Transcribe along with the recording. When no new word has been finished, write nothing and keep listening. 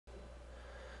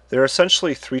There are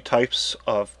essentially three types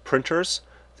of printers.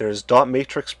 There's dot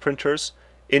matrix printers,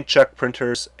 inkjet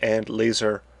printers, and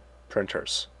laser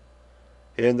printers.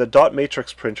 In the dot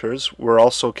matrix printers, we're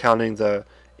also counting the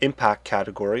impact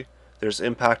category. There's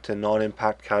impact and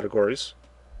non-impact categories.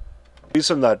 The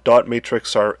reason that dot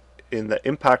matrix are in the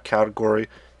impact category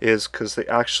is because they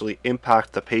actually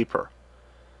impact the paper.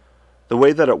 The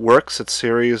way that it works,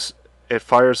 it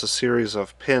fires a series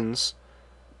of pins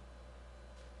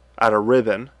at a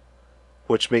ribbon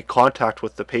which make contact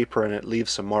with the paper, and it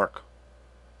leaves a mark.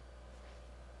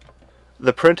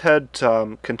 The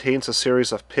printhead contains a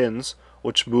series of pins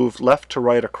which move left to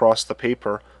right across the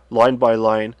paper, line by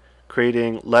line,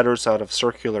 creating letters out of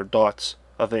circular dots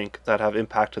of ink that have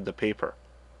impacted the paper.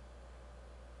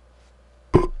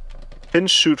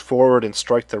 Pins shoot forward and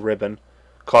strike the ribbon,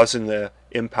 causing the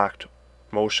impact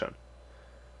motion.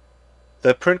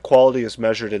 The print quality is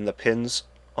measured in the pins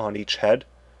on each head.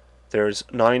 There's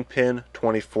 9 pin,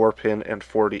 24 pin, and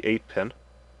 48 pin.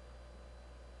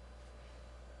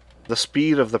 The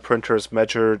speed of the printer is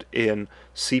measured in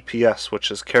CPS, which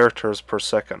is characters per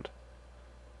second.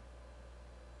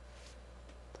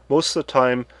 Most of the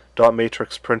time, dot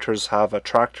matrix printers have a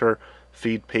tractor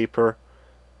feed paper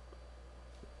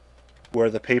where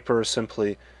the paper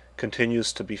simply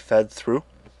continues to be fed through.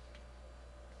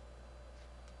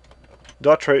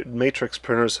 Dot matrix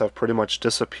printers have pretty much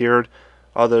disappeared,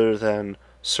 other than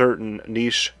certain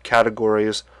niche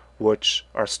categories which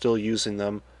are still using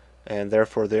them, and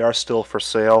therefore they are still for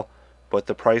sale, but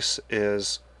the price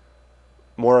is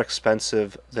more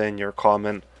expensive than your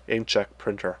common inkjet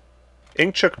printer.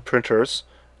 Inkjet printers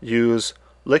use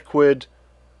liquid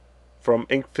from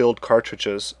ink-filled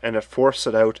cartridges, and it force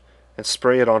it out and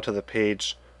spray it onto the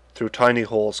page through tiny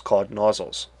holes called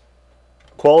nozzles.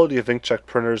 Quality of inkjet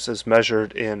printers is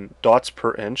measured in dots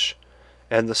per inch,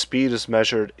 and the speed is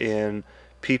measured in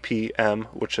ppm,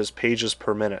 which is pages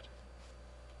per minute.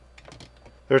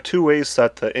 There are two ways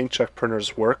that the inkjet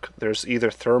printers work. There's either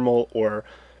thermal or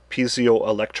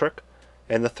piezoelectric,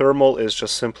 and the thermal is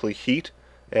just simply heat,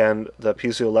 and the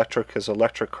piezoelectric is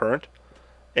electric current,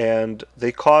 and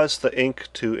they cause the ink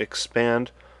to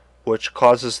expand, which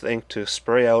causes the ink to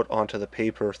spray out onto the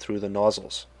paper through the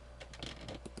nozzles.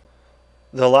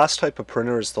 The last type of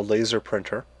printer is the laser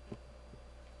printer.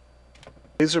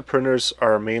 Laser printers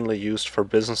are mainly used for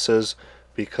businesses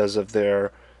because of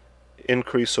their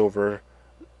increase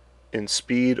in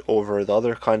speed over the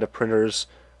other kind of printers,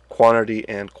 quantity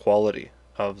and quality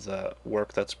of the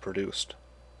work that's produced.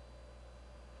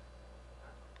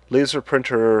 Laser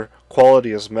printer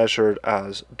quality is measured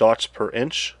as dots per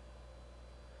inch,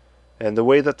 and the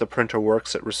way that the printer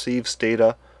works, it receives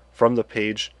data from the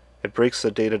page. It breaks the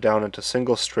data down into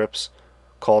single strips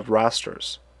called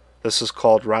rasters. This is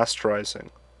called rasterizing.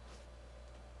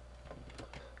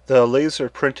 The laser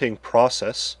printing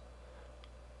process,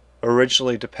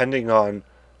 originally, depending on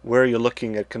where you're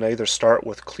looking, it can either start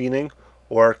with cleaning,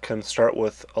 or it can start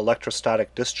with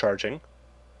electrostatic discharging,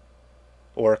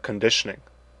 or conditioning.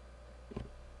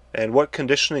 And what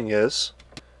conditioning is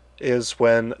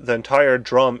when the entire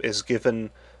drum is given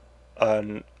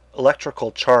an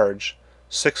electrical charge,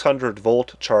 600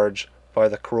 volt charge, by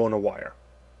the corona wire.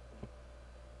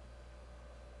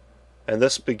 And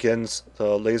this begins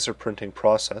the laser printing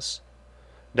process.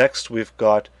 Next, we've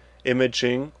got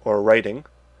imaging or writing,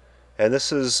 and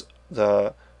this is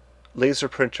the laser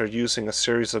printer using a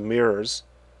series of mirrors,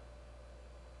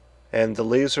 and the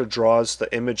laser draws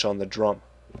the image on the drum.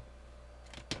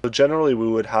 So generally we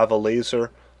would have a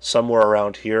laser somewhere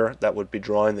around here that would be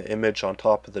drawing the image on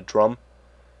top of the drum,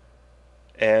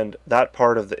 and that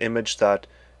part of the image that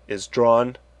is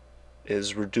drawn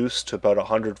is reduced to about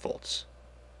 100 volts.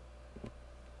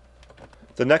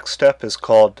 The next step is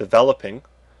called developing,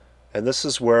 and this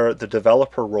is where the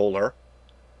developer roller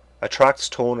attracts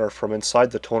toner from inside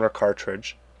the toner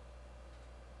cartridge.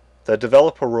 The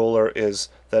developer roller is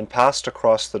then passed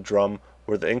across the drum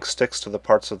where the ink sticks to the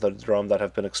parts of the drum that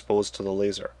have been exposed to the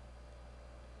laser.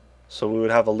 So we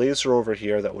would have a laser over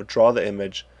here that would draw the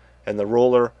image, and the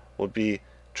roller would be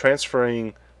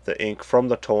transferring the ink from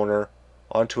the toner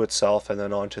onto itself and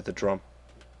then onto the drum.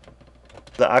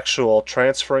 The actual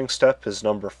transferring step is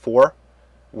number 4,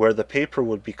 where the paper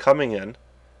would be coming in,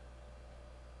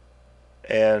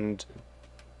 and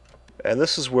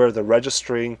this is where the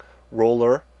registering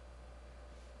roller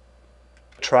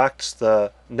attracts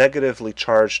the negatively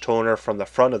charged toner from the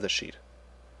front of the sheet.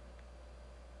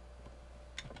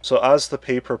 So as the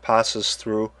paper passes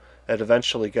through, it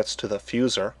eventually gets to the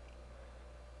fuser,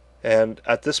 and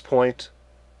at this point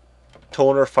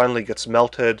toner finally gets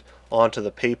melted onto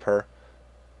the paper.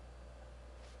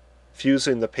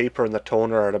 fusing the paper and the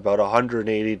toner at about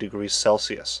 180 degrees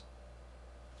Celsius.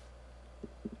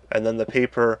 And then the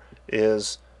paper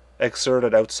is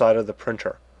exerted outside of the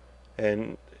printer.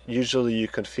 And usually you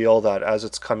can feel that as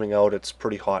it's coming out, it's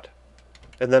pretty hot.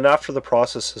 And then after the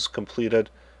process is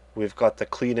completed, we've got the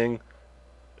cleaning,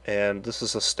 and this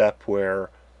is a step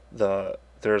where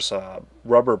there's a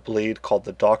rubber blade called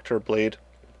the doctor blade,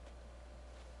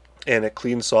 and it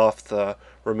cleans off the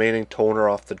remaining toner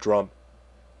off the drum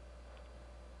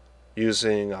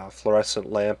using a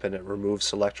fluorescent lamp, and it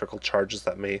removes electrical charges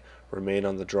that may remain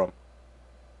on the drum.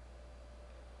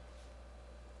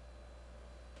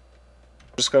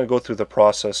 I'm just going to go through the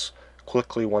process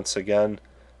quickly once again.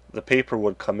 The paper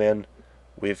would come in.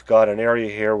 We've got an area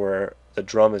here where the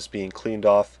drum is being cleaned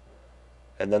off,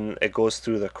 and then it goes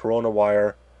through the corona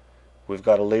wire. We've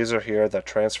got a laser here that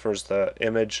transfers the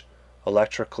image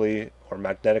electrically or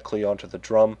magnetically onto the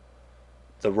drum.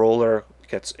 The roller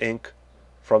gets ink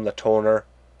from the toner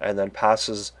and then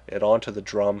passes it onto the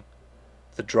drum.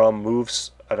 The drum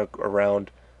moves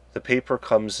around. The paper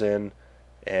comes in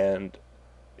and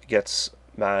gets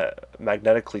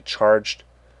magnetically charged.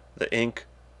 The ink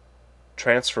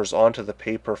transfers onto the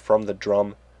paper from the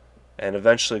drum and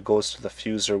eventually goes to the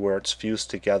fuser, where it's fused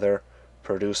together,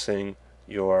 producing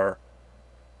your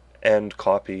end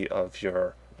copy of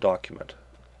your document.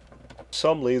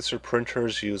 Some laser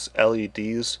printers use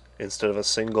LEDs instead of a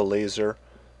single laser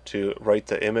to write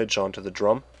the image onto the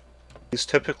drum. These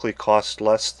typically cost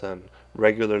less than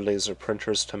regular laser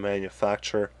printers to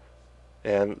manufacture,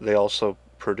 and they also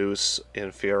produce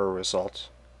inferior results.